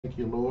Thank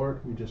you,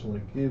 Lord. We just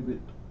want to give it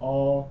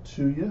all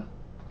to you.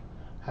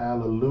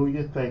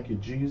 Hallelujah. Thank you,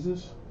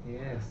 Jesus.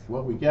 Yes.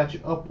 Well, we got you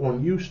up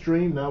on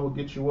Ustream. Now we'll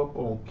get you up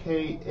on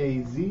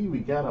KAZ. We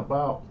got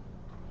about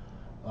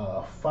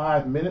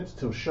 5 minutes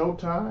till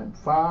showtime.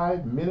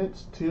 5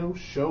 minutes till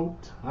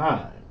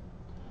showtime.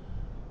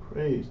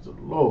 Praise the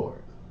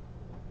Lord.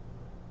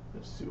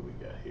 Let's see what we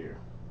got here.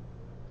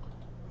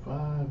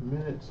 5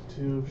 minutes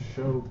till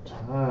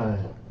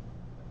showtime.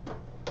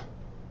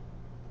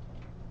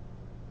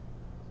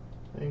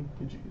 Thank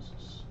you,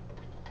 Jesus.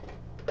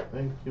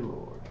 Thank you,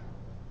 Lord.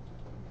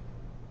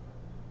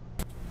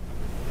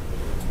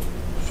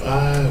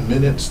 5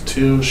 minutes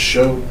till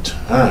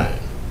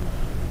showtime.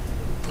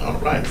 All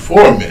right,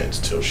 4 minutes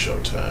till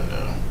showtime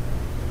now.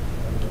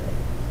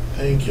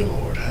 Thank you,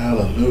 Lord.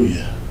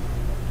 Hallelujah.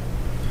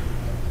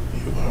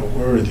 You are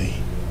worthy.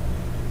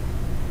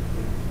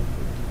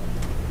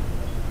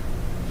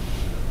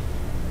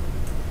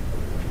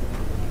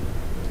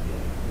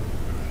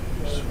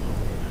 Praise the Lord.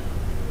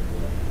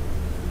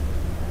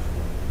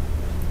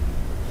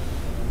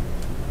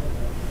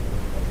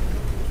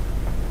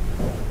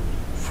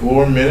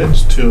 4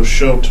 minutes till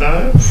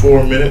showtime.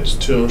 4 minutes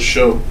till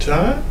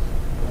showtime.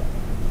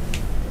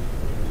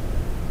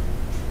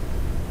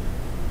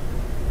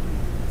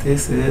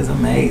 This is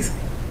amazing.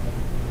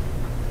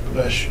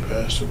 Bless you,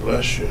 Pastor.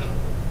 Bless you.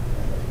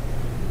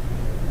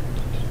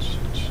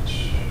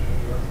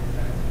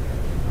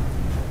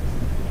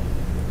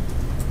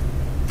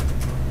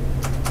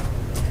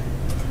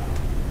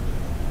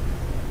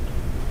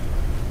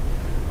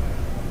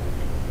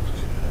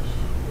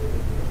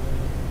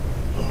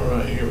 All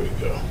right, here we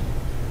go.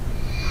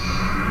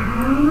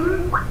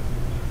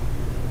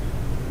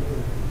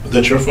 Is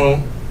that your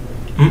phone?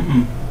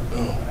 Mm-mm.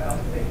 Oh.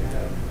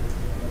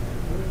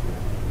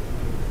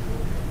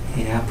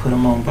 Yeah, I put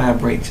them on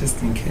vibrate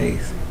just in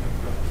case.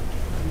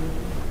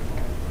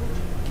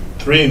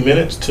 3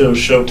 minutes till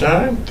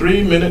showtime.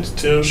 3 minutes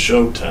till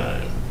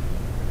showtime.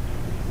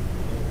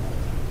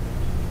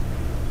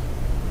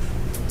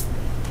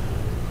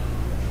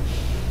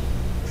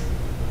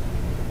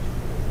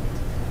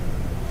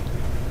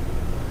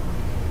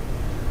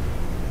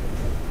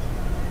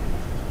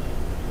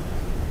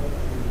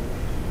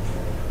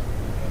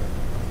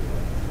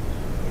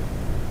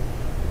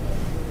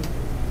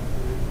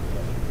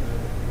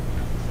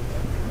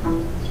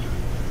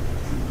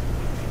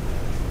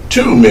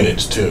 Two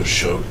minutes till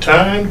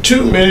showtime.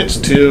 2 minutes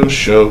till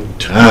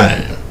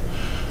showtime.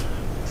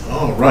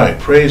 All right.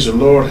 Praise the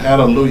Lord.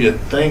 Hallelujah.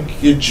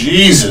 Thank you,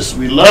 Jesus.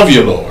 We love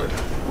you, Lord.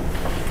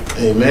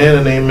 Amen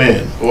and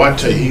amen. Boy, I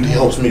tell you, he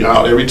helps me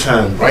out every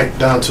time, right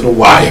down to the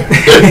wire.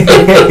 Amen.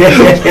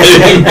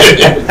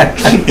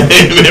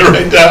 Amen.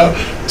 Right down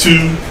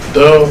to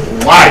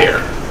the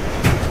wire.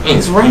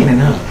 It's raining,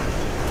 huh?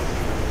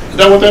 Is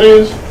that what that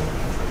is?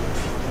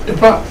 It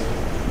popped.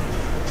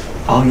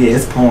 Oh yeah,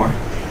 it's pouring.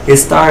 It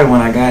started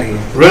when I got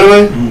here.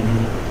 Really?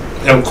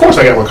 Mm-hmm. And of course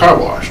I got my car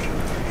washed.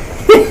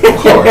 Of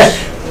course.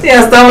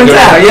 Yeah, it's throwing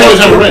out. It always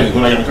Yeah. have rain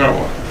when I get the car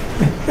washed.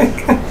 Okay,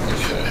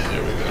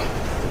 here we go.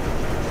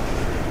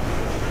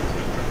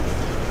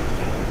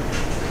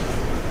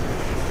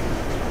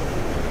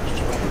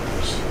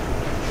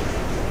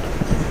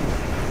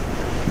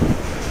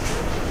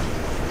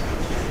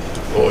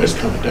 Oh, it's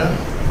coming down.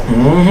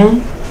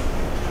 Mm-hmm.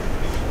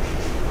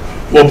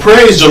 Well,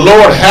 praise the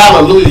Lord.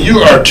 Hallelujah. You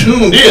are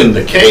tuned in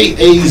to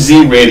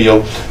KAZ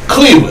Radio,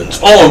 Cleveland's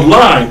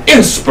online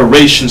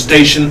inspiration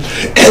station.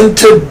 And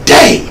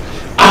today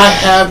I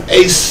have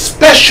a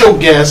special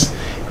guest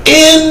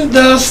in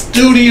the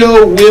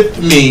studio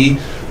with me,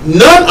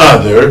 none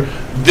other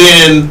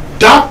than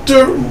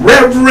Dr.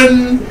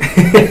 Reverend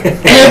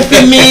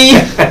Anthony.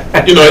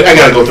 You know, I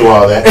got to go through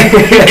all that.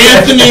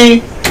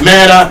 Anthony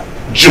Mattox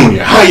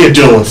Jr. How you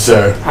doing,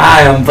 sir?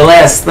 I am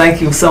blessed.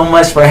 Thank you so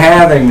much for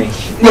having me.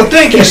 Well,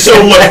 thank you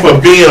so much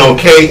for being on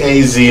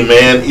KAZ,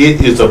 man.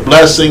 It is a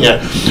blessing.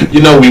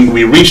 You know,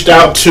 we reached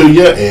out to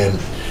you, and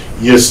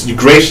you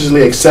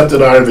graciously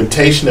accepted our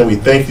invitation, and we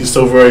thank you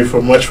so very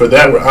much for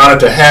that. We're honored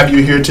to have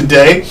you here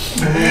today.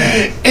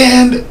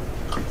 And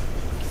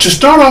to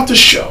start off the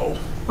show,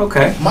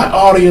 Okay. my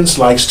audience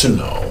likes to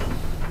know,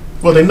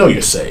 well, they know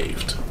you're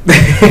saved,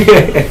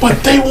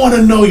 but they want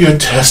to know your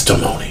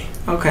testimony.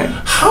 Okay.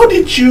 How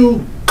did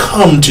you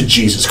come to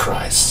Jesus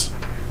Christ?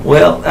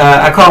 Well,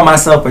 I call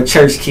myself a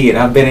church kid.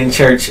 I've been in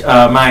church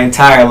my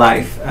entire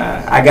life.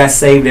 I got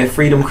saved at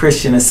Freedom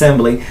Christian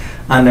Assembly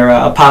under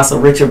Apostle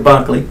Richard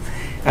Bunkley.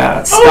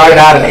 Started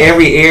out in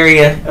every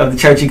area of the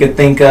church you could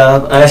think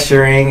of,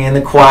 ushering in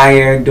the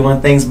choir,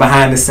 doing things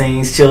behind the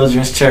scenes,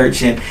 children's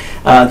church, and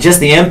just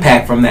the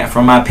impact from that,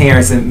 from my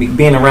parents and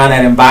being around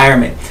that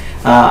environment.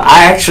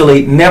 I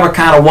actually never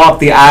kind of walked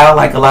the aisle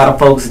like a lot of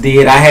folks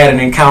did. I had an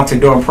encounter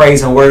during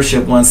praise and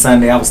worship one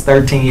Sunday. I was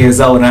 13 years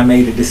old, and I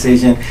made a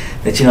decision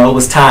that, you know, it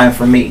was time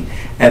for me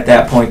at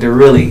that point to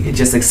really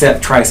just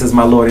accept Christ as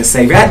my Lord and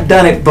Savior. I'd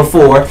done it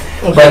before,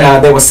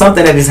 but there was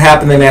something that has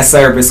happened in that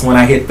service when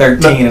I hit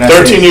 13. And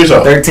 13 years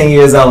old. 13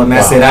 years old, and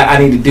I Wow. said, I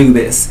need to do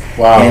this.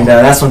 Wow. And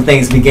that's when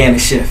things began to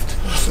shift.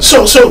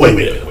 So wait a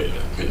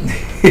minute.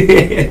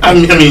 I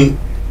mean,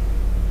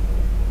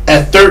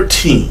 at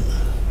 13,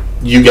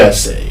 you got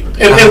saved,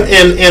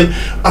 and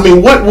I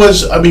mean, what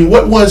was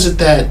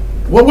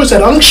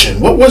that unction?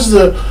 What was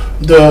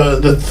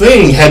the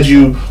thing? Had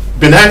you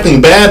been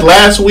acting bad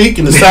last week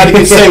and decided to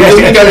get saved this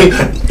week? I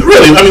mean,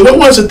 really, what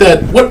was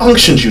it what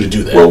unctioned you to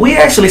do that? Well, we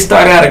actually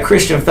started out at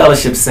Christian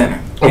Fellowship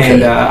Center. Okay.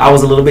 And I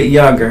was a little bit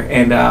younger,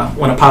 and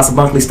when Apostle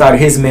Bunkley started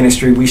his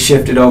ministry, we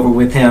shifted over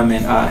with him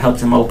and helped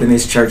him open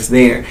his church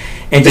there.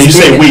 And you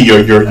say we,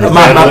 your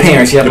my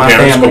parents, yeah, your my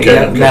parents? family, Okay,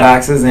 yeah, okay.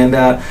 Mattox's,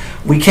 and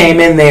we came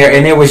in there,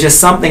 and there was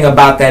just something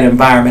about that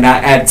environment.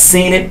 I'd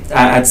seen it.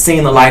 I'd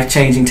seen the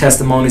life-changing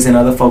testimonies in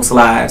other folks'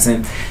 lives,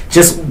 and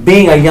just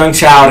being a young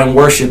child in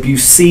worship, you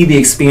see the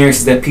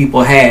experiences that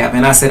people have,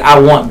 and I said, I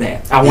want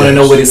that. I want to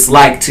know what it's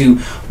like to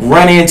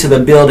run into the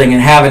building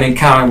and have an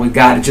encounter with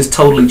God. It just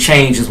totally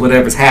changes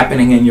whatever's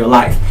happening in your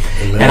life.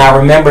 Amen. And I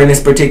remember in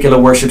this particular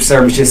worship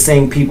service just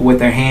seeing people with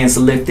their hands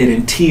lifted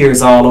and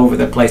tears all over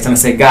the place, and I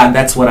said, God,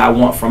 that's what I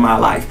want for my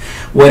life.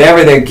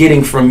 Whatever they're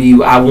getting from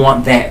you, I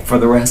want that for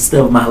the rest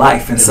of my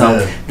life. And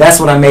so that's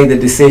when I made the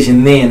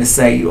decision then to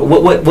say,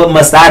 what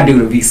must I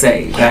do to be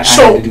saved? I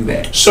had to do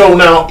that. So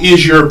now,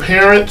 is your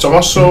parents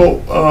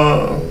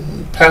also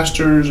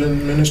pastors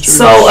and ministers?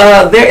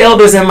 So they're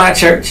elders in my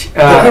church.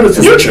 Elders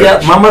in your church?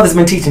 Yeah, my mother's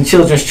been teaching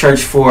children's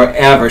church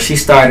forever. She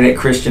started at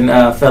Christian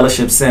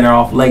Fellowship Center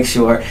off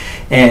Lakeshore,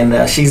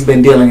 and she's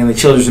been dealing in the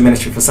children's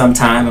ministry for some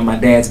time. And my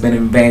dad's been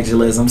in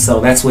evangelism,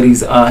 so that's what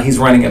he's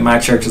running at my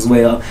church as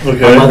well.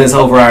 Okay. My mother's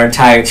over our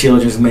entire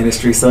children's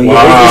ministry. So yeah,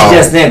 Wow. it's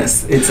just in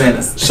us. It's in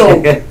us.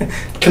 So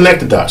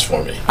connect the dots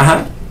for me.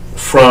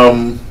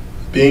 From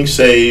being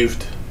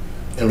saved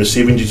and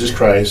receiving Jesus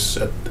Christ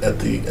at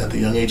the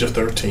young age of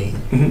 13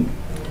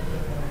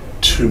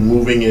 Mm-hmm. to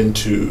moving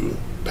into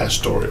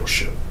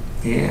pastoralship.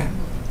 Yeah.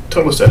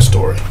 Tell us that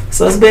story.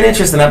 So it's been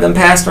interesting. I've been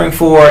pastoring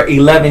for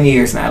 11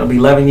 years now. It'll be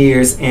 11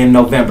 years in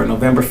November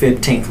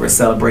 15th. We're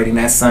celebrating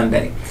that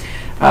Sunday.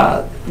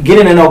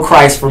 Getting to know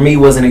Christ for me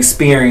was an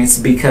experience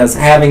because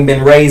having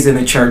been raised in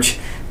the church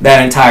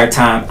that entire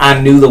time, I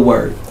knew the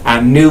Word.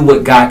 I knew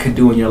what God could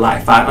do in your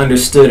life. I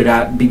understood it.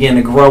 I began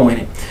to grow in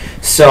it.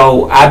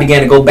 So I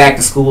began to go back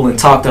to school and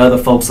talk to other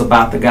folks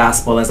about the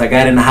gospel. As I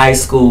got into high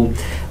school,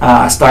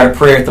 I started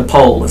prayer at the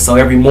pole. And so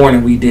every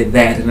morning we did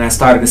that. And I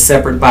started a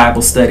separate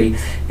Bible study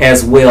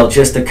as well,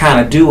 just to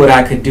kind of do what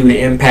I could do to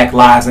impact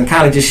lives and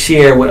kind of just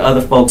share with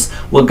other folks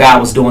what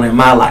God was doing in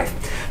my life.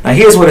 Now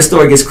here's where the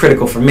story gets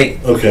critical for me.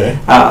 Okay.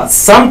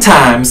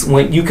 Sometimes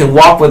when you can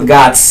walk with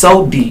God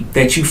so deep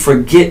that you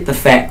forget the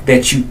fact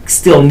that you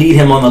still need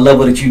Him on the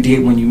level that you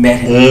did when you met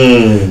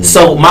Him.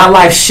 So my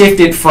life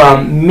shifted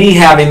from me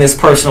having this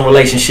personal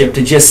relationship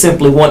to just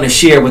simply wanting to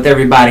share with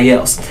everybody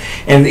else.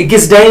 And it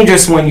gets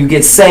dangerous when you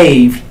get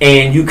saved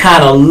and you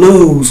kind of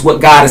lose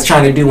what God is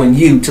trying to do in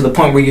you to the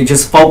point where you're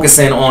just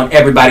focusing on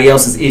everybody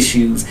else's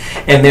issues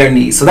and their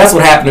needs. So that's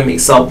what happened to me.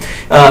 So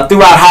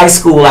throughout high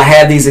school, I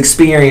had these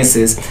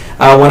experiences.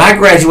 When I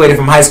graduated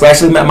from high school, I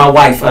actually met my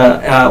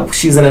wife.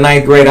 She's in the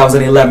 9th grade. I was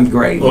in the 11th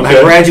grade. When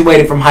I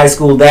graduated from high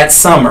school that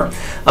summer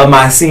of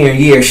my senior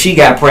year, she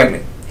got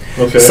pregnant.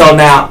 Okay. So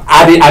now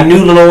I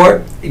knew the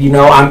Lord. You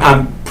know,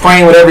 I'm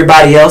praying with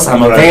everybody else.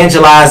 I'm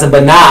evangelizing.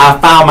 But now I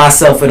found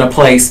myself in a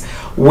place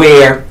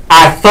where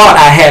I thought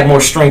I had more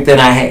strength than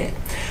I had.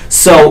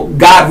 So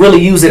God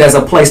really used it as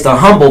a place to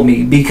humble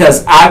me,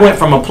 because I went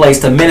from a place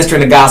to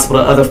ministering the gospel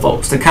to other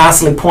folks, to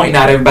constantly pointing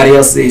out everybody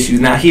else's issues.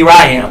 Now here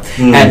I am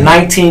at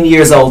 19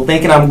 years old,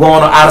 thinking I'm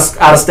going out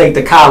of state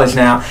to college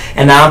now,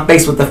 and now I'm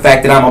faced with the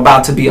fact that I'm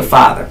about to be a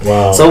father.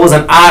 Wow. So it was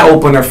an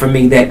eye-opener for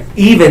me that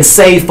even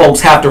saved folks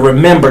have to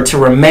remember to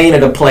remain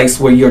at a place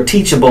where you're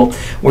teachable,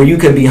 where you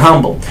can be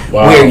humble,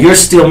 where you're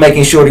still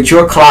making sure that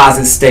your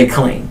closets stay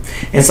clean.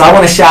 And so I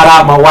want to shout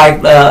out my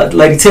wife,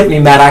 Lady Tiffany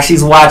Mattox.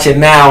 She's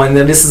watching now, and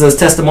this is a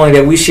testimony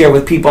that we share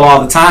with people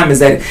all the time, is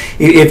that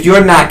if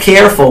you're not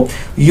careful,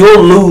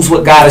 you'll lose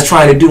what God is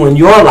trying to do in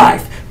your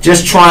life,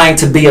 just trying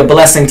to be a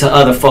blessing to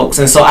other folks.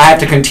 And so I have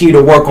to continue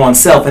to work on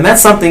self. And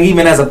that's something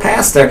even as a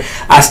pastor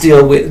I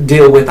still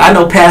deal with. I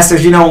know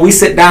pastors, you know, when we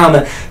sit down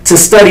to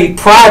study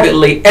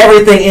privately,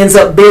 everything ends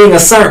up being a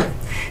sermon.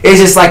 It's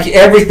just like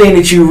everything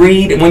that you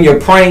read, when you're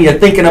praying, you're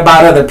thinking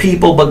about other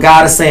people, but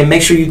God is saying,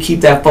 make sure you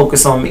keep that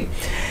focus on me.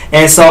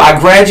 And so I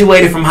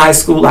graduated from high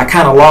school. I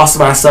kind of lost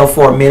myself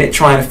for a minute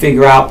trying to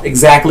figure out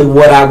exactly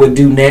what I would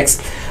do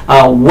next,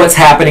 what's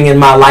happening in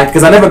my life,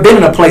 because I've never been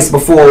in a place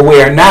before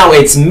where now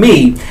it's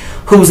me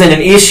who's in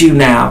an issue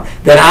now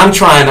that I'm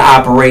trying to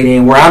operate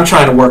in, where I'm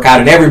trying to work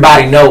out, and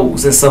everybody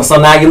knows. And so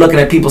now you're looking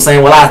at people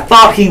saying, well, I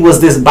thought he was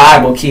this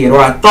Bible kid, or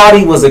I thought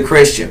he was a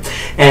Christian.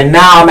 And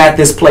now I'm at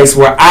this place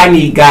where I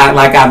need God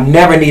like I've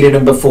never needed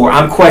him before.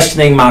 I'm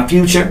questioning my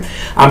future.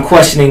 I'm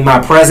questioning my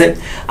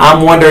present.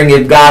 I'm wondering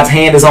if God's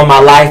hand is on my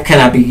life. Can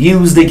I be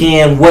used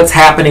again? What's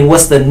happening?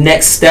 What's the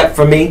next step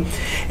for me?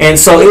 And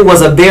so it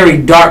was a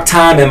very dark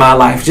time in my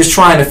life, just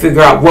trying to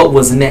figure out what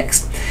was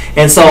next.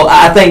 And so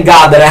I thank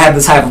God that I had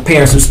the type of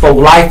parents who spoke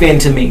life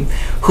into me,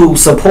 who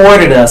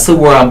supported us, who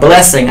were a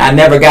blessing. I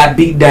never got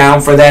beat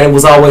down for that. It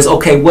was always,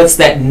 okay, what's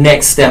that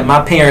next step?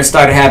 My parents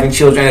started having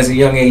children at a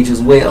young age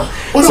as well.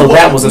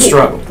 That was a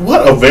struggle.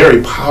 What a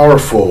very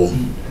powerful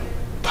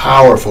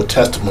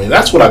testimony.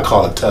 That's what I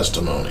call a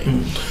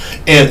testimony.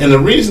 And the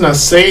reason I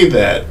say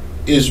that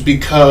is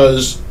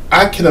because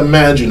I can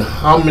imagine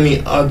how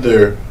many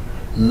other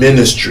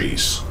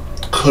ministries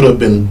could have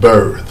been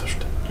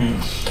birthed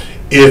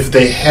if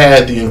they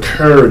had the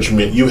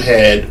encouragement you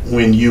had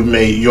when you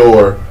made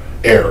your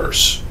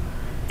errors.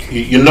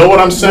 You know what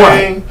I'm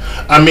saying?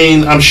 Right. I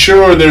mean, I'm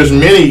sure there's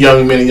many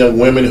young men and young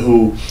women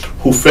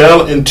who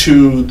fell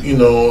into, you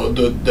know,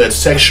 that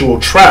sexual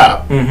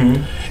trap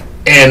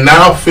and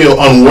now feel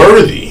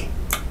unworthy.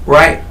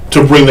 Right.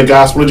 To bring the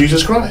gospel of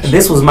Jesus Christ.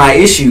 This was my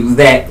issue,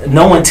 that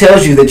no one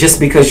tells you that just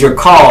because you're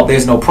called,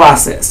 there's no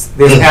process.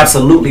 There's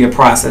absolutely a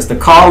process. The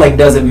calling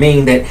doesn't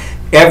mean that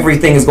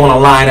everything is going to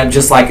line up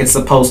just like it's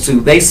supposed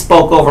to. They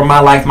spoke over my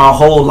life, my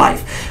whole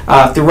life.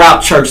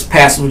 Throughout church,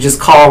 pastors would just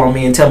call on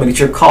me and tell me that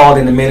you're called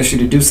in the ministry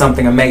to do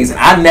something amazing.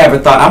 I never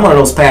thought, I'm one of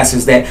those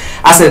pastors that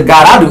I said,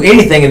 God, I'll do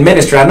anything in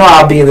ministry. I know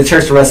I'll be in the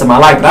church the rest of my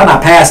life, but I'm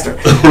not pastor.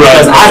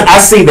 Because I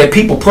see that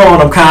people pull on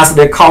them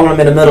constantly. They're calling them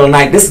in the middle of the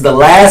night. This is the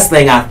last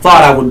thing I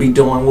thought I would be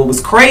doing. What was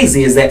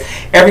crazy is that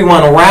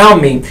everyone around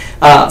me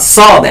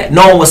saw that.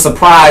 No one was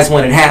surprised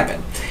when it happened.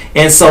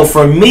 And so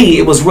for me,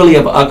 it was really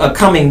a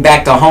coming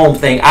back to home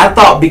thing. I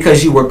thought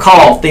because you were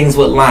called, things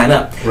would line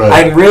up. Right.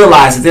 I didn't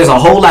realize that there's a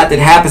whole lot that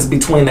happens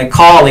between the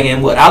calling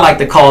and what I like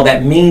to call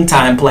that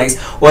meantime place,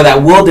 or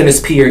that wilderness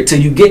period till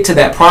you get to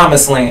that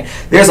promised land.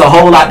 There's a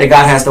whole lot that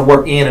God has to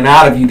work in and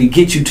out of you to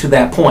get you to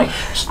that point.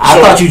 I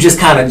thought you just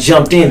kind of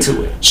jumped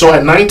into it. So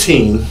at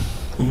 19,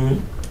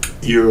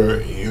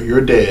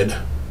 you're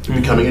dead, you're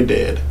becoming a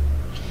dad,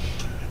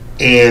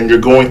 and you're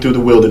going through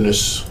the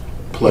wilderness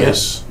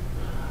place. Yep.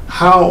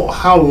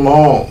 How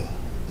long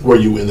were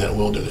you in that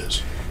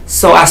wilderness?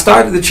 So I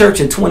started the church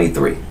at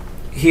 23.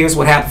 Here's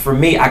what happened for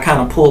me. I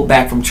kind of pulled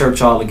back from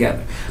church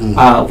altogether.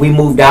 We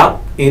moved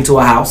out into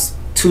a house.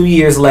 2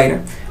 years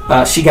later,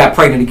 she got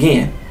pregnant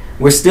again.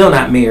 We're still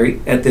not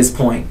married at this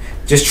point,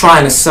 just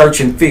trying to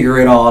search and figure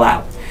it all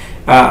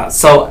out.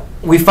 So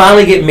we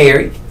finally get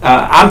married.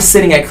 I'm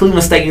sitting at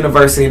Cleveland State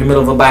University in the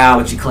middle of a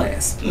biology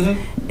class.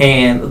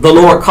 And the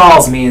Lord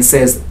calls me and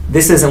says,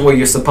 this isn't where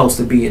you're supposed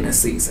to be in this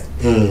season.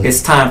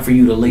 It's time for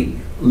you to leave.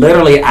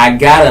 Literally, I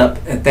got up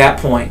at that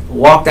point,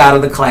 walked out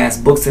of the class,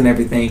 books and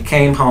everything,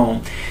 came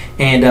home,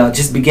 and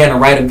just began to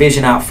write a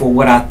vision out for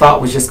what I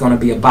thought was just going to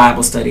be a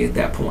Bible study at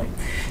that point,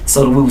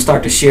 so that we would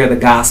start to share the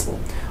gospel.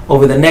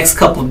 Over the next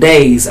couple of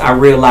days, I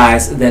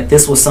realized that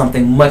this was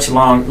something much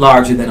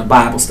larger than a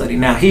Bible study.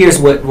 Now, here's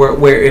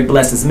where it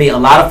blesses me. A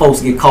lot of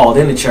folks get called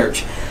into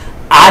church.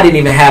 I didn't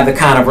even have the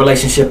kind of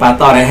relationship I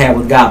thought I had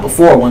with God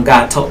before when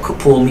God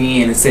pulled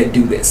me in and said,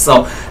 do this.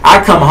 So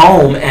I come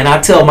home and I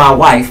tell my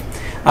wife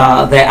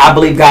that I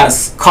believe God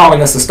is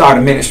calling us to start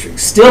a ministry.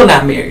 Still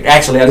not married.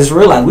 Actually, I just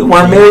realized we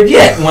weren't married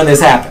yet when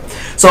this happened.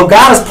 So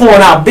God is pouring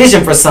out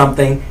vision for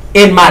something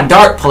in my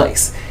dark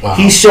place. Wow.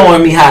 He's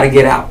showing me how to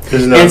get out.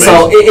 And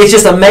so it's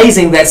just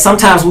amazing that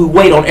sometimes we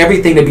wait on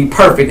everything to be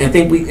perfect and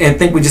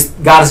think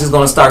God is just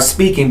going to start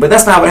speaking, but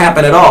that's not what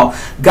happened at all.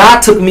 God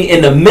took me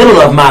in the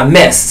middle of my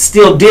mess,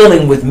 still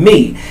dealing with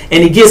me,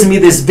 and He gives me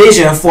this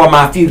vision for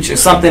my future,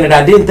 something that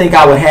I didn't think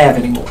I would have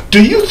anymore.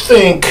 Do you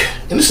think,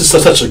 and this is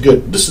such a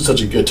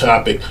good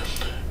topic,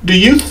 do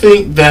you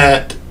think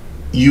that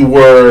you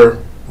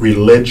were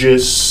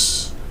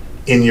religious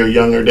in your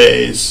younger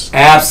days?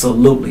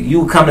 Absolutely. You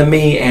would come to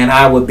me and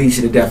I would beat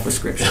you to death with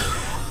scripture.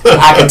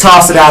 I can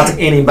toss it out to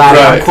anybody.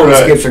 I'm quoting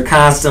scripture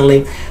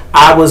constantly.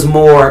 I was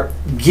more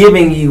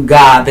giving you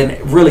God than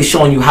really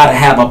showing you how to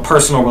have a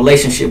personal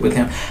relationship with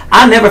Him.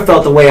 I never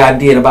felt the way I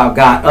did about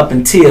God up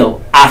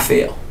until I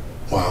fell.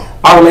 Wow.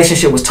 Our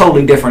relationship was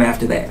totally different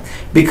after that,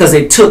 because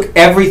it took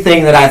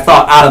everything that I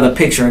thought out of the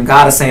picture, and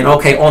God is saying,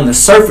 okay, on the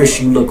surface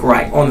you look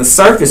right. On the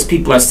surface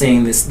people are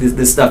seeing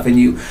this stuff in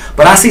you,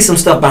 but I see some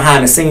stuff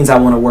behind the scenes I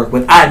want to work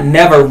with. I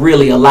never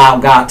really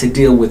allowed God to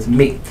deal with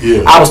me.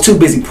 Yeah. I was too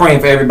busy praying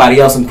for everybody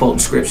else and quoting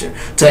scripture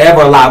to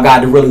ever allow God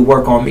to really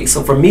work on me.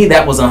 So for me,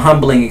 that was a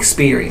humbling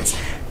experience.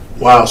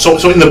 Wow. So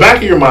in the back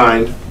of your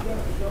mind,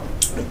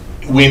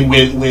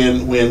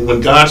 when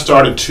God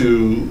started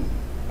to,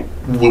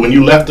 when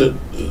you left the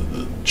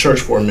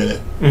church for a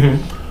minute,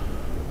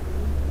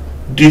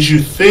 did you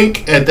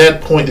think at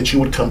that point that you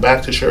would come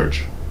back to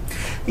church?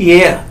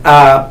 Yeah,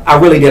 I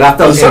really did. I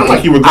felt it sounded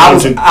like you were going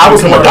to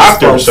become a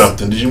doctor or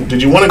something. Did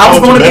you want to go I was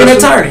going to be an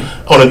attorney.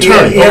 Oh, an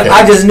attorney. Yeah, okay.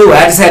 I just knew it.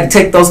 I just had to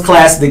take those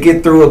classes to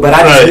get through it, but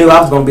I just knew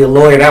I was going to be a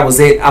lawyer. That was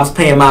it. I was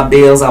paying my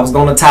bills. I was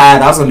going to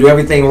tithe. I was going to do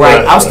everything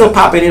right. I was still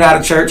popping in and out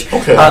of church.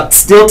 Okay.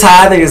 Still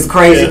tithing is the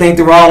crazy thing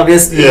through all of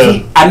this.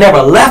 Yeah. I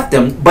never left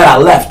him, but I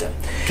left him.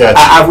 Gotcha.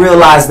 I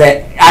realized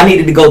that I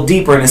needed to go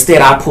deeper, and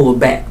instead I pulled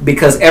back,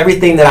 because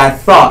everything that I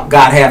thought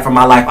God had for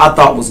my life, I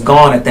thought was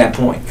gone at that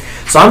point.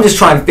 So I'm just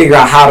trying to figure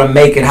out how to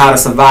make it, how to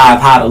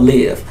survive, how to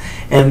live.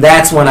 And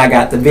that's when I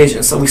got the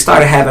vision. So we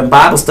started having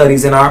Bible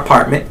studies in our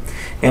apartment,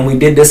 and we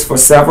did this for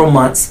several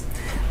months.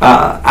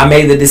 I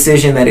made the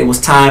decision that it was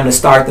time to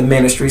start the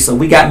ministry. So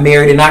we got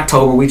married in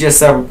October. We just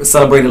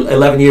celebrated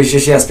 11 years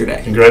just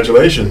yesterday.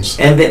 Congratulations.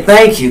 And then,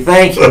 thank you.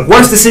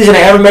 Worst decision I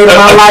ever made in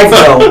my life,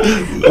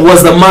 though,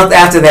 was the month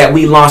after that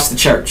we launched the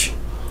church.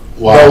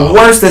 Wow. The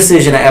worst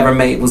decision I ever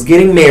made was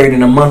getting married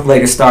and a month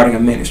later starting a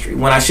ministry.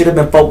 When I should have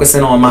been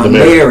focusing on my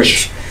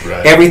marriage.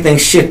 Right. Everything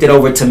shifted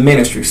over to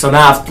ministry. So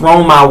now I've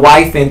thrown my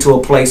wife into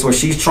a place where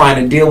she's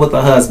trying to deal with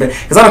her husband.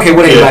 Because I don't care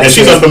what anybody says.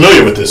 And she's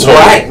unfamiliar with this.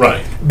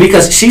 Right.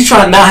 Because she's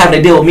trying now having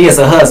to deal with me as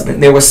a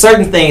husband. There were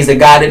certain things that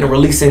God didn't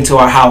release into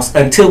our house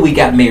until we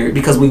got married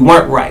because we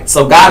weren't right.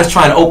 So God is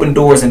trying to open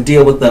doors and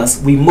deal with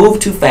us. We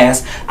moved too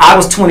fast. I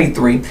was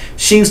 23.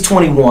 She was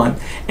 21.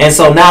 And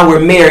so now we're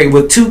married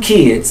with 2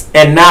 kids.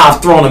 And now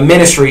I've thrown a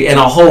ministry and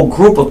a whole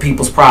group of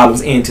people's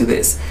problems into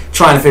this,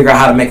 trying to figure out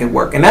how to make it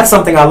work. And that's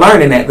something I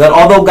learned in that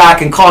although God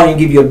can call you and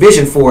give you a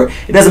vision for it,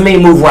 it doesn't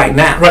mean move right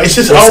now. Right, it's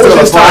just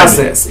always a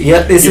process.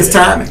 Yep, it's his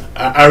timing.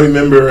 I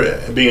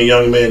remember being a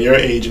young man your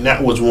age, and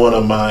that was one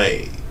of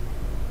my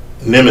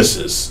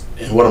nemesis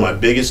and one of my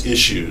biggest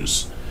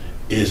issues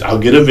is I'll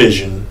get a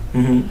vision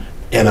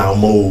and I'll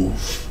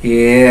move.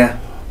 Yeah.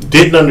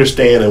 Didn't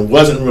understand and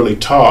wasn't really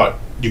taught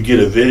you get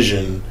a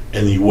vision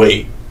and you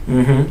wait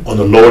on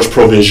the Lord's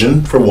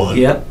provision, for one.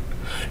 Yep.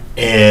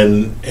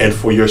 And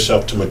for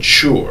yourself to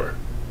mature.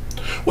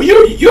 Well,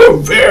 you're a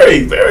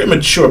very, very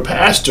mature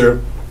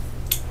pastor,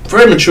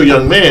 very mature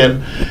young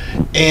man,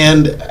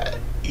 and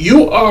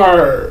you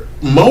are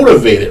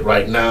motivated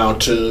right now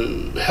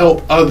to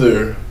help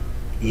other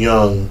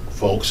young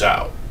folks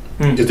out.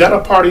 Is that a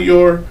part of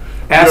your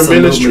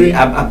ministry?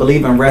 I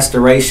believe in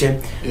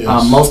restoration.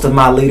 Yes. Most of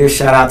my leaders,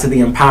 shout out to the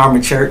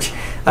Empowerment Church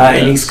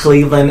in East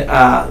Cleveland.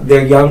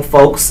 They're young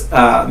folks,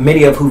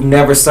 many of who've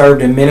never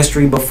served in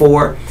ministry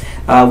before.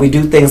 We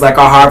do things like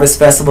our Harvest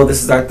Festival.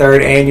 This is our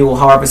 3rd annual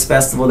Harvest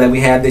Festival that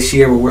we have this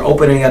year, where we're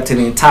opening up to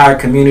the entire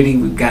community.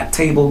 We've got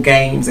table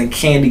games and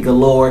candy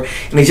galore,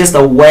 and it's just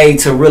a way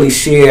to really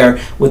share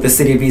with the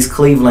city of East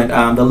Cleveland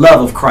the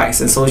love of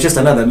Christ. And so it's just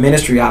another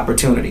ministry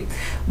opportunity.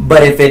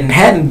 But if it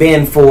hadn't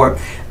been for,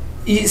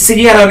 you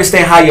got to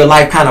understand how your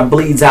life kind of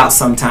bleeds out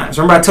sometimes.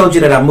 Remember I told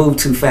you that I moved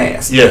too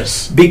fast?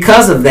 Yes.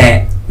 Because of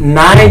that,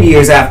 9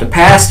 years after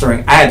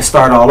pastoring, I had to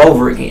start all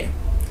over again.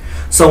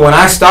 So when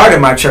I started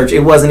my church,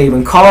 it wasn't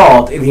even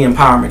called the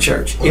Empowerment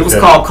Church. Okay. It was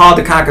called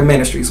to Conquer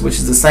Ministries, which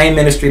is the same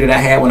ministry that I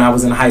had when I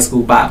was in high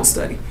school Bible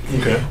study.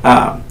 Okay.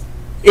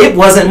 It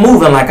wasn't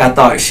moving like I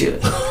thought it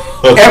should.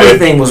 Okay.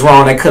 Everything was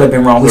wrong that could have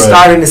been wrong. We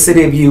started in the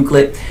city of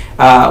Euclid.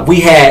 We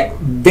had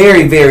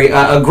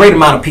a great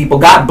amount of people.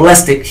 God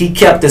blessed it. He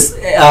kept us.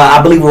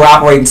 I believe we're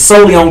operating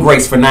solely on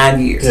grace for 9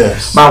 years.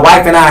 Yes. My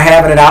wife and I are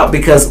having it out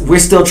because we're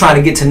still trying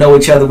to get to know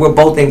each other. We're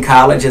both in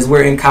college. As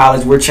we're in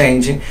college, we're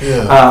changing.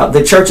 Yeah.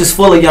 The church is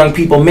full of young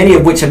people, many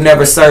of which have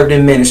never served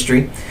in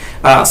ministry.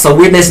 So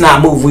we're just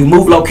not moved. We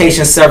moved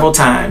locations several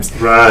times.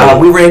 Right.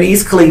 We were in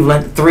East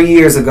Cleveland 3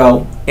 years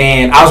ago,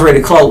 and I was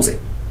ready to close it.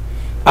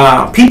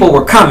 People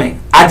were coming.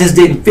 I just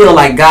didn't feel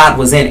like God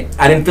was in it.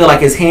 I didn't feel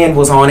like his hand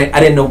was on it. I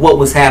didn't know what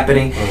was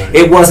happening. Right.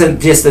 It wasn't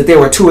just that there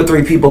were 2 or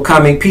 3 people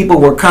coming. People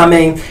were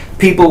coming.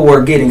 People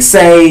were getting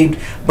saved.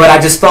 But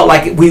I just felt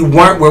like we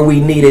weren't where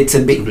we needed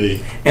to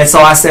be. And so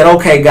I said,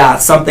 okay,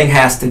 God, something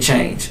has to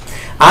change.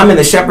 I'm in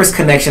the Shepherd's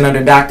Connection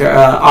under Dr.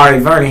 Ari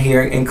Vernon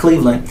here in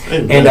Cleveland.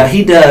 Amen. And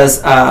he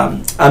does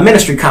a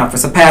ministry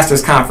conference, a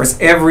pastor's conference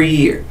every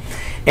year.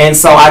 And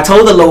so I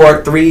told the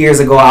Lord 3 years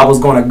ago I was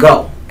going to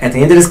go. At the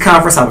end of this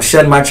conference, I was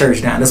shutting my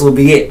church down. This would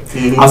be it.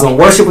 I was going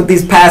to worship with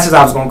these pastors.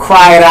 I was going to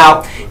cry it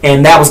out,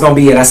 and that was going to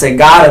be it. I said,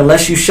 God,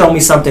 unless you show me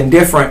something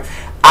different,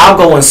 I'll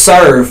go and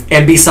serve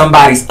and be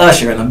somebody's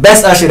usher, and the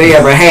best usher they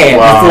ever had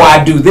before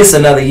I do this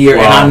another year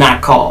and I'm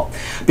not called.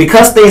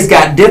 Because things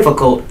got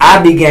difficult,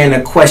 I began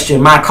to question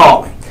my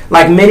calling.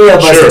 Like many of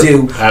us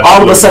do. Absolutely.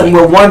 All of a sudden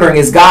we're wondering,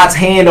 is God's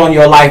hand on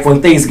your life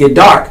when things get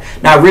dark?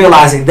 Not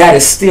realizing that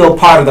is still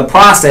part of the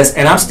process,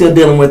 and I'm still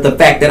dealing with the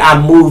fact that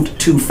I moved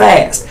too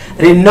fast.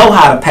 I didn't know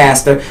how to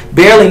pastor,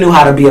 barely knew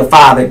how to be a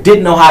father,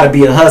 didn't know how to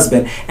be a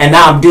husband, and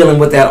now I'm dealing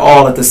with that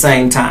all at the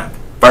same time.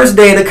 First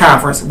day of the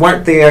conference,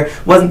 wasn't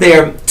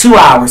there 2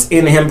 hours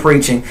into him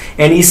preaching,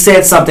 and he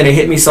said something that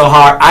hit me so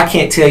hard, I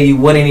can't tell you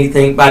what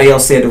anybody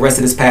else said the rest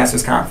of this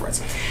pastor's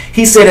conference.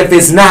 He said, if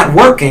it's not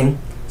working,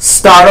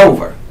 start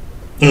over.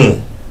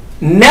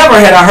 Never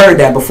had I heard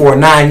that before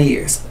 9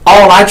 years.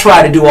 All I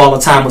tried to do all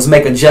the time was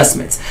make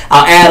adjustments.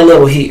 I'll add a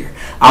little here.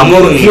 I'll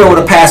go to hear what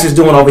the pastor's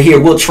doing over here.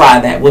 We'll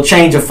try that. We'll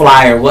change a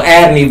flyer. We'll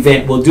add an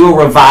event. We'll do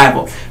a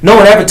revival. No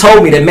one ever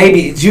told me that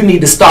maybe you need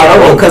to start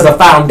over because the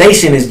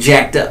foundation is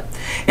jacked up.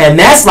 And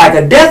that's like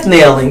a death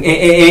nail in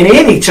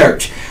any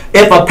church.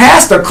 If a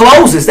pastor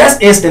closes,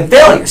 that's instant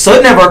failure. So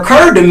it never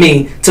occurred to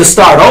me to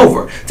start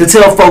over, to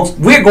tell folks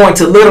we're going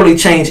to literally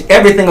change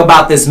everything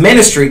about this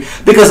ministry,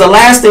 because the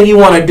last thing you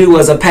want to do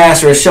as a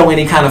pastor is show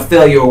any kind of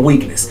failure or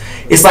weakness.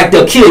 It's like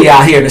they'll kill you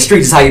out here in the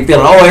streets is how you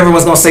feeling. Oh,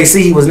 everyone's going to say,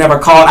 see, he was never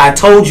called. I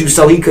told you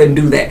so. He couldn't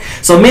do that.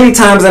 So many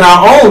times in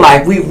our own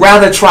life, we'd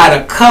rather try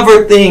to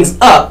cover things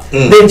up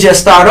than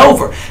just start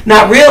over.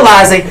 Not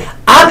realizing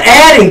I'm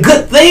adding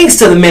good things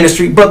to the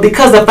ministry, but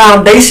because the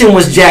foundation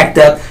was jacked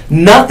up,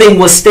 nothing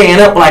was staying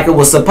up like it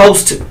was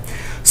supposed to.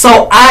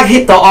 So I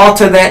hit the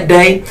altar that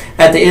day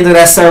at the end of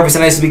that service,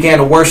 and I just began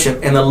to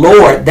worship. And the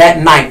Lord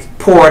that night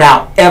poured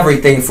out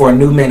everything for a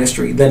new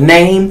ministry. The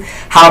name,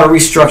 how to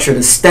restructure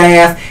the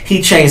staff.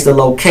 He changed the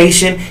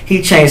location.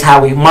 He changed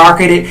how we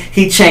marketed.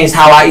 He changed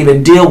how I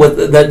even deal with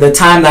the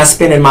time that I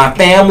spend in my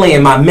family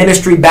and my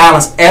ministry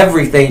balance.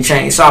 Everything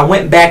changed. So I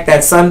went back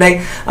that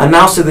Sunday,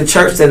 announced to the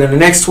church that in the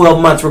next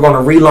 12 months we're going to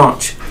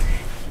relaunch.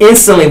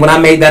 Instantly when I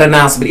made that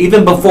announcement,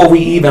 even before we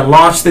even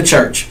launched the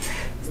church,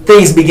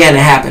 things began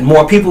to happen.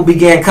 More people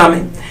began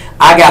coming.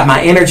 I got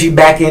my energy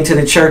back into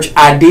the church.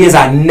 Ideas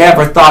I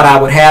never thought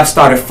I would have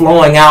started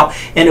flowing out.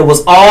 And it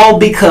was all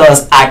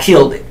because I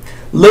killed it.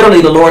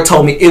 Literally, the Lord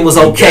told me it was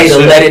okay to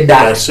let it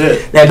die. That's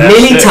it. That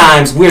many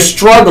times we're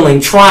struggling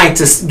trying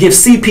to give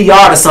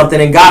CPR to something,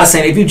 and God is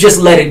saying, if you just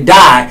let it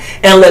die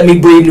and let me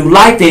breathe new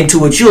life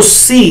into it, you'll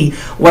see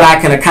what I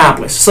can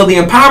accomplish. So the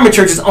Empowerment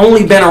Church has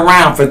only been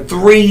around for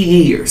 3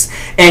 years,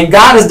 and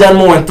God has done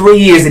more in 3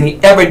 years than he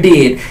ever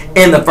did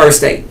in the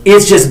first 8.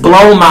 It's just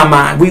blown my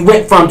mind. We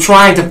went from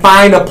trying to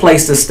find a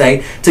place to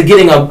stay to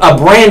getting a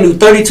brand new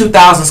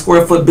 32,000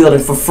 square foot building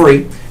for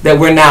free that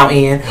we're now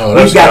in.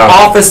 We've got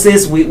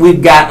offices.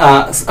 We've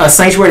got a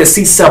sanctuary that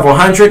seats several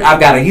hundred. I've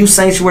got a youth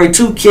sanctuary,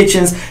 2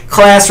 kitchens,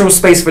 classroom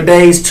space for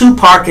days, 2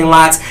 parking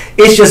lots.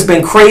 It's just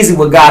been crazy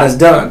what God has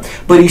done.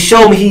 But he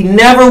showed me he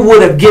never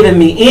would have given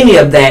me any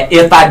of that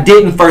if I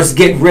didn't first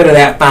get rid of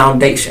that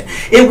foundation.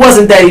 It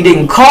wasn't that he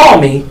didn't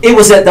call me. It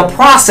was that the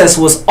process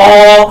was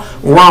all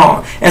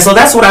wrong. And so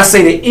that's what I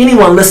say to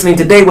anyone listening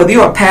today, whether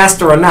you're a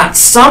pastor or not.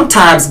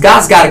 Sometimes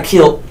God's got to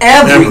kill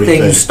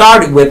everything you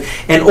started with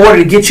in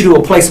order to get you to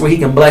a place where he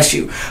can bless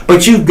you.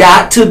 But you've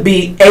got to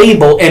be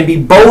able and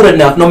be bold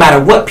enough, no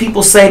matter what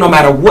people say, no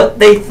matter what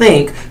they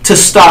think, to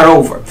start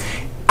over.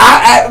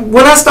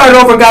 When I started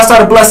over, God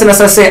started blessing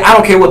us. I said, I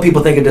don't care what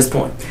people think at this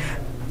point,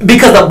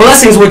 because the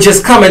blessings were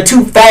just coming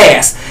too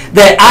fast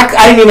that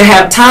I didn't even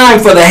have time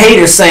for the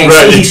haters saying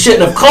he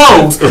shouldn't have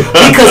closed,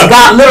 because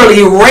God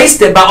literally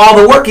erased it by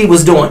all the work he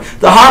was doing.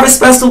 The Harvest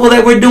Festival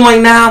that we're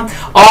doing now,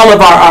 all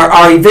of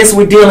our events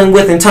we're dealing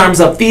with in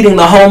terms of feeding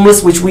the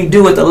homeless, which we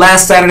do at the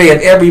last Saturday of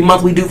every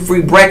month. We do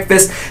free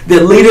breakfast. The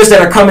leaders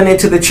that are coming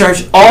into the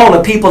church, all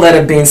the people that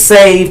have been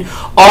saved,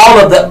 all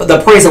of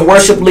the praise and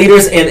worship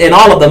leaders, and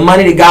all of the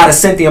money that God has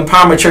sent the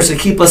Empowerment Church to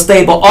keep us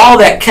stable, all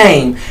that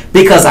came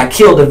because I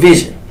killed a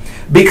vision.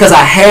 Because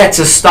I had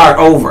to start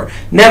over.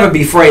 Never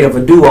be afraid of a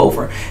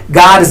do-over.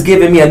 God has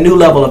given me a new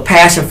level of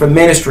passion for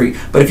ministry.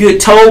 But if you had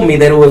told me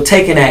that it would have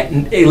taken that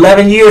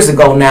 11 years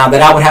ago now,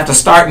 that I would have to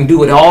start and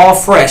do it all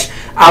fresh,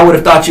 I would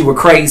have thought you were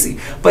crazy.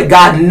 But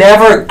I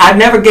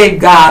never gave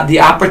God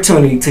the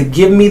opportunity to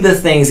give me the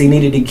things he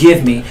needed to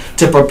give me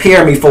to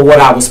prepare me for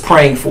what I was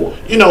praying for.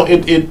 You know,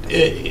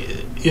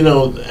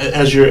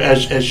 as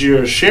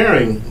you're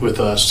sharing with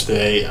us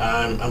today,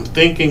 I'm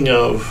thinking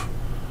of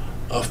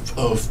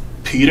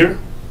Peter,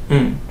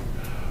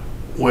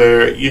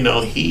 where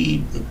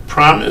he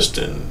promised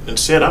and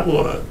said, I'm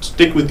going to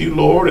stick with you,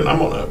 Lord, and I'm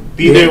going to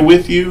be there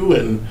with you,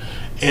 and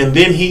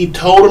then he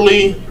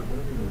totally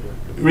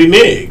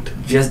reneged.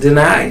 Just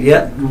denied.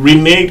 Yep.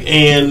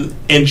 Reneged,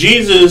 and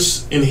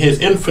Jesus, in his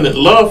infinite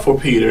love for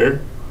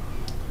Peter,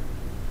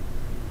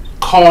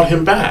 called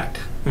him back.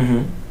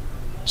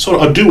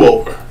 So a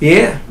do-over.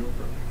 Yeah.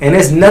 And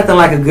there's nothing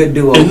like a good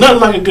do-over. There's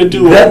nothing like a good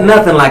do-over.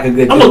 Nothing like a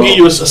good do-over. I'm going to give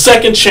you a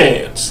second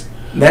chance.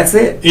 That's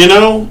it.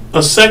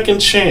 A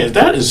second chance.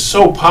 That is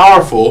so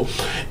powerful.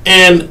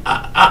 And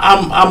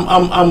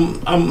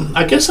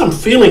I guess I'm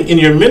feeling in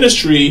your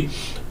ministry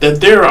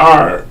that there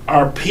are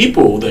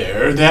people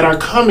there that are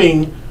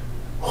coming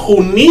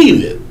who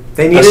need it.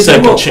 They need a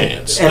second do-over.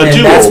 chance. And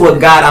that's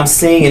what God, I'm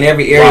seeing in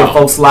every area of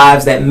folks'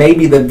 lives, that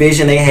maybe the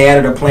vision they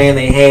had or the plan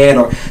they had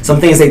or some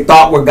things they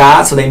thought were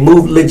God, so they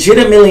moved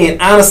legitimately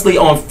and honestly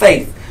on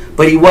faith,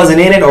 but he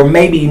wasn't in it, or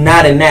maybe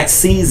not in that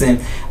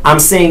season. I'm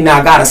seeing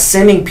now God is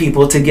sending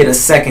people to get a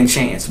second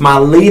chance. My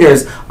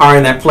leaders are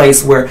in that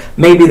place where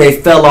maybe they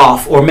fell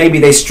off, or maybe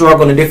they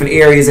struggled in different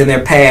areas in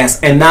their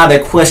past, and now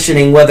they're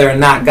questioning whether or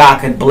not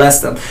God could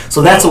bless them.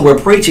 So that's what we're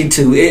preaching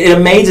to. It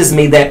amazes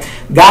me that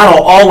God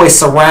will always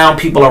surround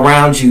people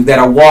around you that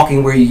are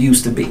walking where you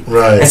used to be.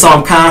 Right. And so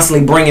I'm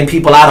constantly bringing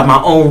people out of my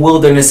own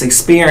wilderness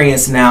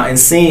experience now, and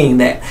seeing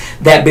that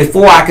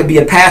before I could be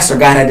a pastor,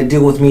 God had to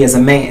deal with me as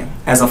a man,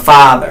 as a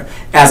father,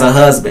 as a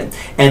husband.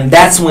 And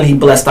that's when he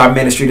blessed our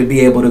ministry to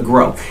be able to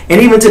grow.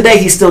 And even today,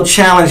 he's still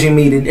challenging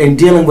me and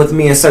dealing with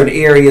me in certain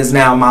areas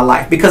now in my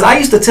life. Because I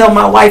used to tell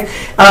my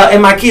wife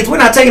and my kids, we're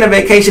not taking a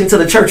vacation until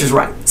the church is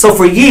right. So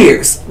for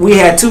years, we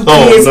had 2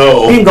 kids.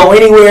 We didn't go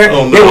anywhere.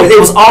 It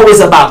was always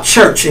about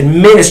church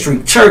and ministry,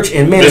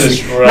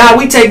 Right. Now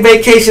we take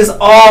vacations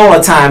all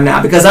the time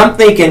now, because I'm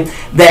thinking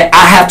that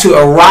I have to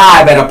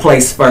arrive at a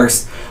place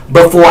first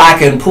before I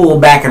can pull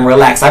back and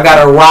relax. I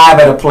got to arrive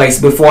at a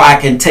place before I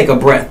can take a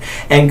breath.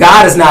 And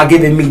God is now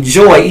giving me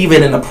joy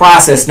even in the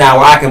process now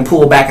where I can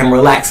pull back and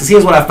relax. Because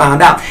here's what I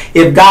found out.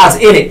 If God's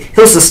in it,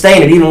 he'll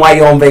sustain it even while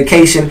you're on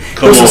vacation.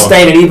 He'll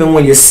sustain it even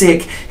when you're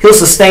sick. He'll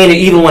sustain it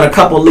even when a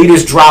couple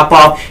leaders drop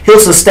off. He'll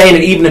sustain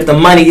it even if the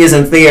money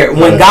isn't there.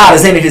 When God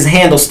is in it, his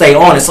hand will stay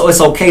on it. So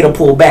it's okay to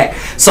pull back.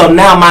 So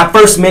now my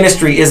first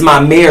ministry is my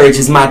marriage,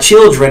 is my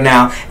children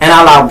now, and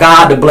I allow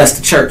God to bless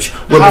the church.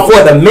 Where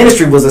before the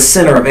ministry was the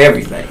center of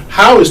everything.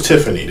 How is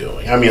Tiffany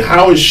doing? I mean,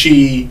 how is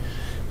she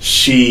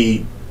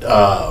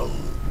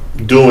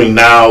doing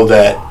now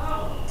that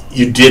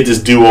you did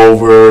this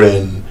do-over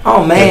and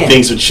oh man, and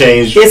things have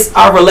changed?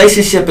 Our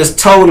relationship is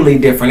totally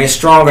different. It's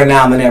stronger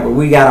now than ever.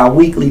 We got our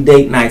weekly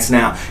date nights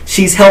now.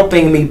 She's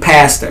helping me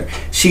pastor.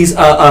 She's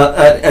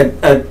a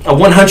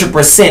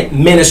 100%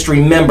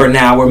 ministry member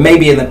now, where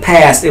maybe in the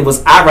past it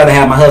was I'd rather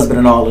have my husband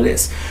in all of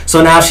this.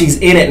 So now she's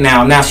in it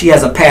now. Now she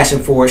has a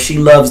passion for it. She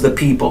loves the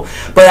people.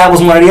 But that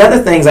was one of the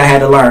other things I had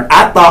to learn.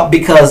 I thought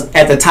because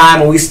at the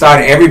time when we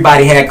started,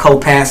 everybody had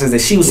co-pastors,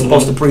 that she was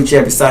supposed to preach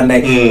every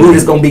Sunday. We were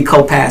just going to be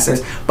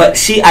co-pastors. But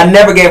I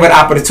never gave her the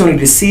opportunity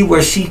to see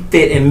where she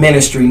fit in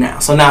ministry now.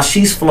 So now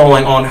she's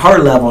flowing on her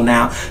level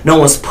now. No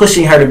one's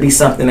pushing her to be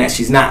something that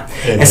she's not.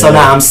 And so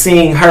now I'm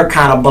seeing her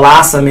kind of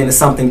blossom into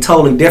something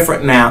totally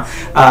different now,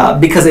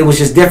 because it was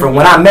just different.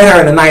 When I met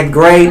her in the 9th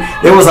grade,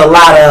 there was a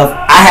lot of,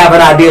 I have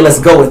an idea, let's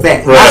go with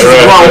that. That's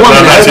the wrong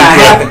woman. That's not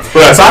happening.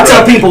 So I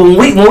tell people,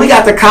 when we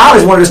got to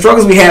college, one of the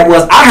struggles we had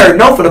was I heard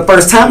no for the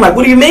first time. Like,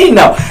 what do you mean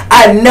no?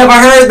 I had never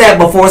heard that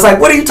before. It's like,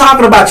 what are you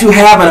talking about? You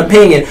have an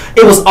opinion.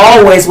 It was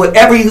always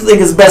whatever you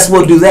think is best,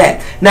 we'll do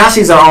that. Now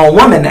she's her own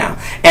woman now.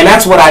 And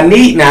that's what I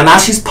need now. Now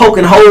she's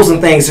poking holes in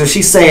things. So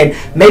she's saying,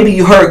 maybe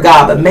you heard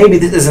God, but maybe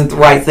this isn't the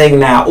right thing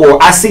now.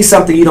 Or I see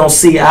something you don't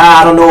see.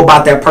 I don't know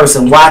about that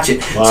person. Watch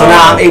it. Wow. So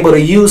now I'm able to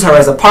use her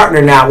as a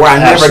partner now, where I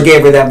never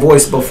gave her that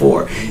voice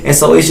before. And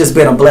so it's just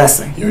been a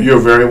blessing. You're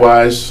very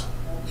wise.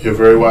 You're a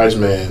very wise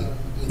man,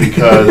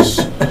 because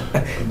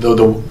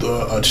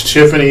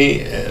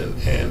Tiffany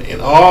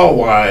and all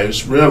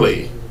wives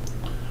really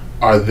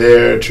are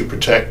there to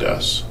protect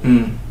us.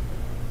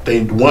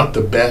 They want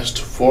the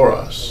best for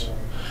us.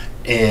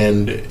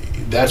 And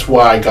that's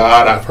why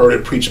God, I've heard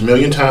it preached a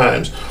million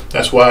times,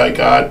 that's why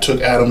God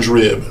took Adam's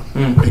rib,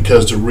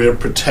 because the rib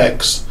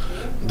protects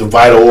the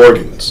vital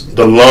organs,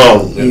 the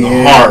lung and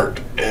the heart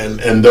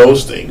and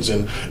those things.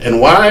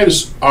 And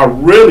wives are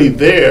really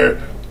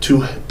there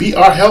to be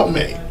our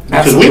helpmate,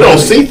 because we don't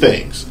see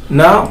things.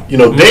 No. You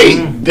know,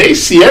 they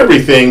see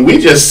everything. We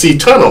just see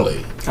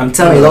tunnelly. I'm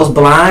telling you, those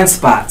blind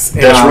spots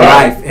in our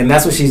life, and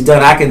that's what she's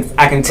done. I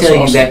can tell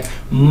you that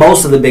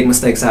most of the big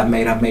mistakes I've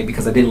made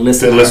because I didn't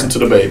listen. To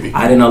the baby.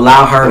 I didn't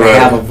allow her to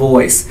have a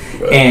voice,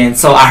 and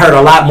so I heard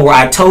a lot more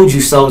 "I told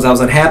you so"s I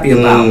was unhappy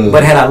about.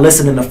 But had I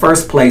listened in the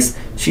first place,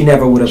 she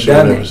never would have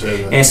done it.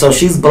 And so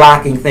she's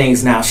blocking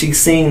things now.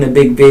 She's seeing the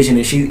big vision,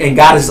 and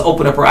God has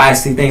opened up her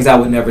eyes to see things I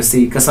would never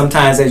see. Because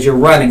sometimes as you're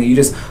running and you're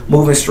just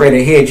moving straight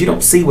ahead, you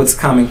don't see what's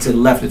coming to the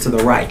left or to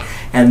the right,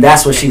 and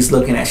that's what she's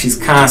looking at. She's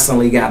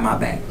constantly got my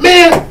back.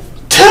 Man,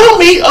 tell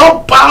me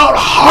about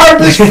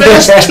Harvest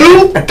Fest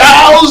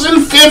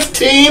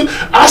 2015.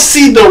 I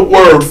see the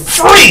word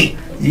free.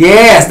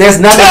 Yes, there's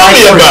nothing like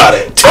free. Tell me about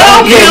it.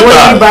 Tell me about it. When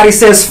anybody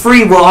says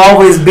free will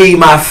always be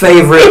my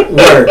favorite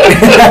word.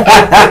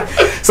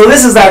 So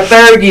this is our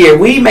 3rd year.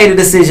 We made a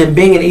decision,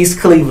 being in East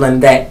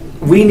Cleveland, that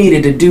we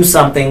needed to do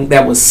something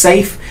that was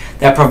safe,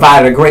 that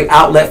provided a great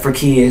outlet for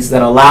kids,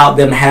 that allowed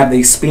them to have the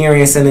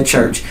experience in the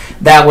church,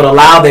 that would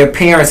allow their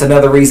parents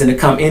another reason to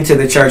come into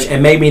the church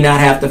and maybe not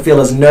have to feel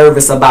as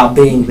nervous about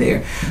being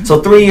there.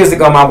 So 3 years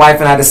ago, my wife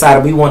and I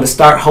decided we wanted to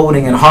start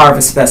holding a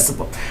Harvest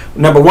Festival.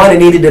 Number one, it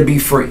needed to be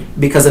free,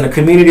 because in the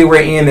community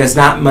we're in, there's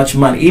not much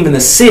money. Even the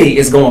city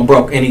is going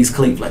broke in East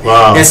Cleveland.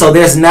 Wow. And so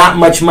there's not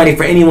much money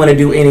for anyone to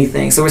do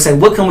anything. So we're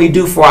saying, what can we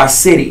do for our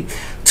city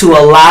to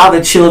allow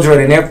the children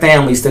and their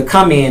families to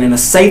come in a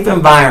safe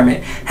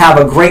environment, have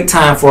a great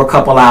time for a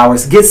couple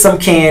hours, get some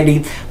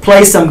candy,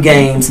 play some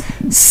games,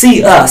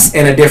 see us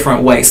in a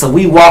different way. So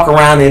we walk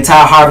around the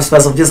entire Harvest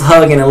Festival just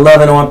hugging and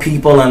loving on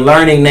people and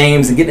learning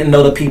names and getting to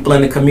know the people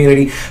in the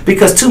community.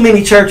 Because too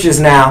many churches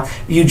now,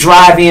 you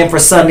drive in for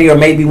Sunday or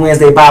maybe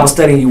Wednesday Bible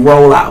study and you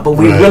roll out. But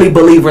we really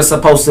believe we're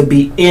supposed to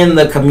be in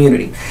the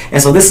community.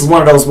 And so this is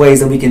one of those ways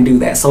that we can do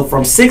that. So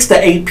from 6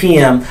 to 8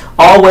 p.m.,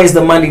 always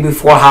the Monday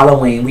before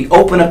Halloween, we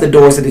open up the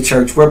doors of the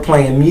church. We're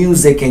playing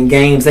music and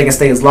games. They can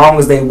stay as long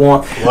as they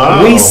want.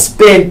 Wow. We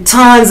spend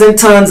tons and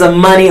tons of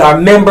money. Our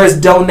members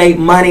donate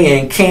money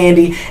and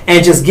candy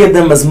and just give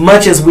them as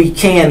much as we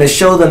can to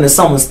show them that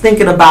someone's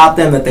thinking about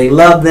them, that they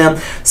love them.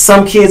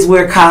 Some kids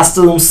wear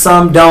costumes,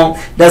 some don't.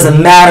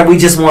 Doesn't matter. We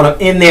just want them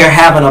in there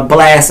having a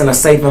blast in a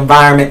safe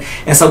environment.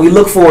 And so we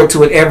look forward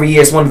to it every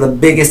year. It's one of the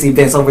biggest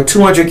events. Over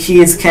 200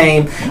 kids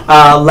came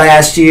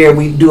last year.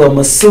 We do a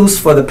masseuse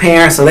for the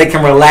parents so they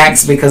can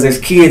relax because there's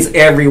kids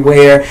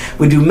everywhere.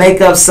 We do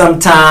makeup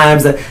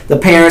sometimes. The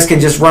parents can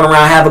just run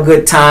around, have a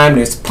good time.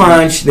 There's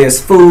punch,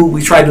 there's food.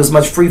 We try to do as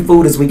much free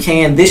food as we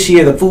can. This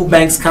year the food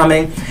bank's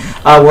coming.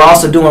 We're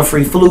also doing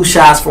free flu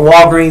shots for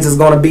Walgreens is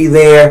going to be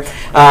there.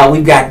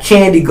 We've got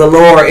candy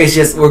galore. It's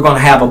just we're going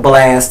to have a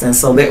blast, and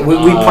so that we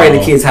pray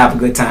the kids have a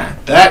good time.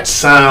 That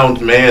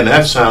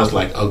sounds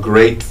like a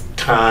great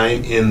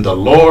time in the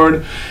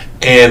Lord.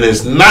 And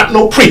there's not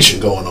no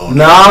preaching going on.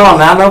 No,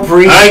 not no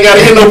preaching. I ain't got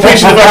to hear no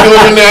preaching if I go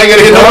in there. I ain't got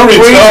to hear no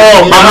preaching.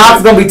 Oh, my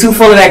mouth's going to be too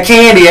full of that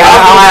candy.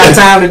 I don't have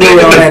time to do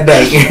it on that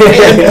day.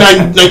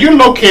 now, you're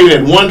located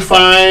at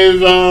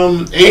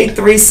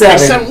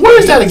 15837. Where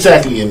is that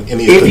exactly in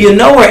East If you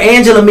know where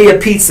Angela Mia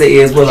Pizza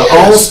is, we're the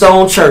Old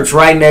Stone Church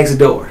right next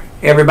door.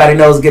 Everybody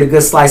knows get a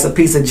good slice of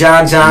pizza.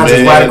 John John's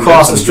is right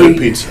across the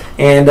street.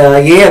 And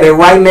they're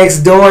right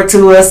next door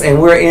to us,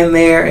 and we're in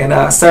there.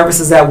 And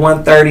services at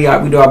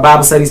 1:30. We do our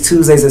Bible studies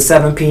Tuesdays at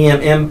 7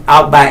 p.m.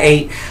 out by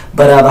 8.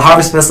 But the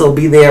Harvest Festival will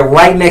be there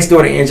right next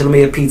door to Angela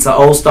Mia Pizza,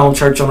 Old Stone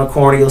Church on the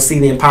corner. You'll see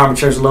the Empowerment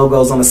Church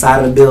logos on the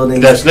side of the building.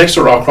 That's next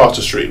door or across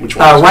the street? Which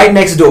one? Right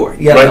next door.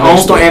 Yeah, right the Old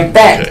Stone. In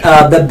fact,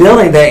 the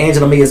building that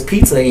Angela Mia's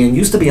Pizza in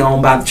used to be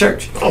owned by the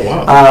church. Oh,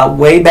 wow.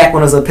 Way back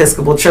when it was an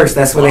Episcopal church,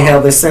 that's where they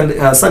held their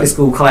Sunday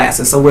school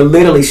classes. So we're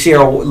literally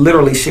share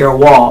a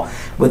wall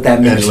with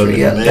that ministry.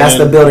 Yeah, that's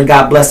the building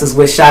God blessed us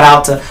with. Shout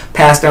out to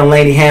Pastor and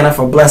Lady Hannah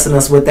for blessing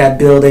us with that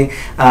building.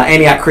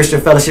 Antioch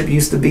Christian Fellowship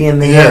used to be in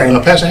there.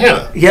 Yeah, Pastor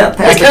Hannah. Yeah,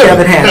 Pastor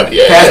Kevin Hannah.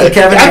 Yeah. Pastor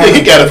Kevin I Hannah. think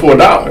he got it for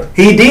 $1.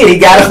 He did. He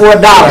got it for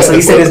 $1. So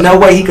he said there's no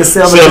way he could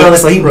sell the building.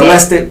 So he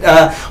blessed it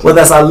with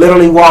us. I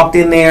literally walked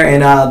in there,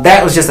 and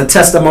that was just a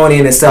testimony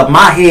in itself.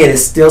 My head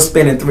is still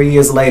spinning 3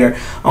 years later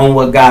on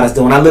what God is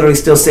doing. I literally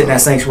still sit in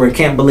that sanctuary.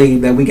 Can't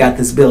believe that we got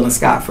this building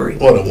scot-free.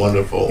 What a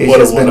wonderful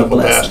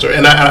pastor.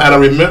 And I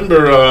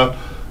remember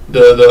what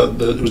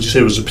you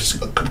say it was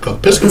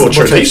Episcopal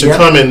church. They used to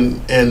come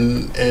and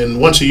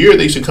once a year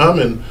they used to come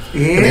and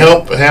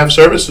help have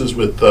services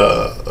with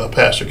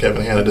Pastor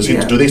Kevin Hannah.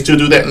 Do they still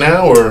do that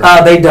now or?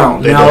 They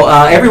don't.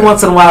 Every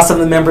once in a while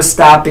some of the members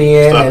stop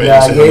in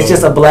it's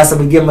just a blessing.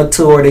 We give them a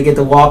tour. They get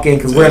to walk in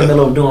because we're in the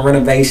middle of doing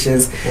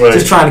renovations. Right.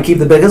 Just trying to keep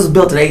the building. This was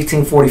built in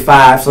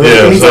 1845, so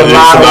it needs a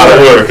lot of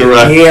work.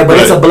 Right. Yeah, but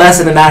it's a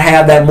blessing to not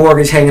have that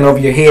mortgage hanging over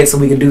your head, so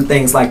we can do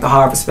things like the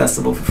Harvest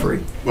Festival for free.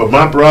 Well,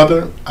 my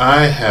brother,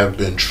 I have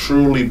been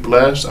truly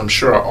blessed. I'm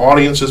sure our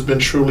audience has been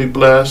truly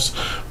blessed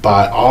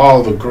by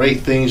all the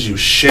great things you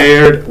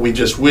shared. We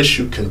just wish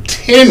you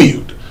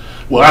continued.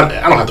 Well,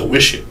 I don't have to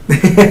wish it.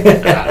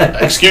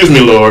 Excuse me,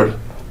 Lord.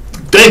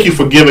 Thank you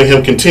for giving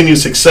him continued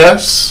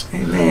success.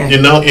 Amen.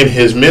 In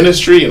his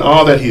ministry and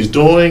all that he's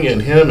doing,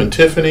 and him and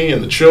Tiffany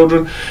and the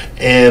children,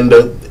 and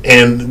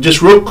just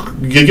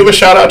give a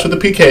shout out to the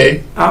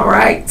PK. All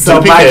right.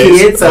 So my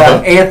kids,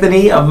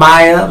 Anthony,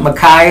 Amaya,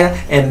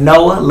 Micaiah, and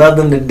Noah, love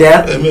them to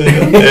death.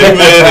 Amen.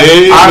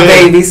 Amen. Our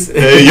babies.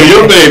 Hey,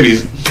 your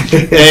babies.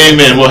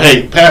 Amen. Well,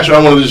 hey, Pastor,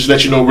 I want to just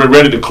let you know we're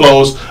ready to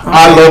close.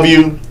 I love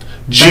you.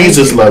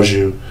 Jesus loves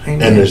you.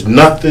 Amen. And there's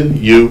nothing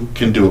you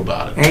can do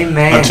about it.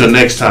 Amen. Until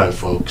next time,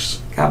 folks.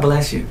 God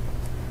bless you.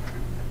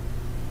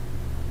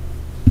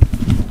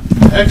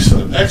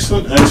 Excellent,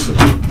 excellent,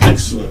 excellent,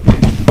 excellent.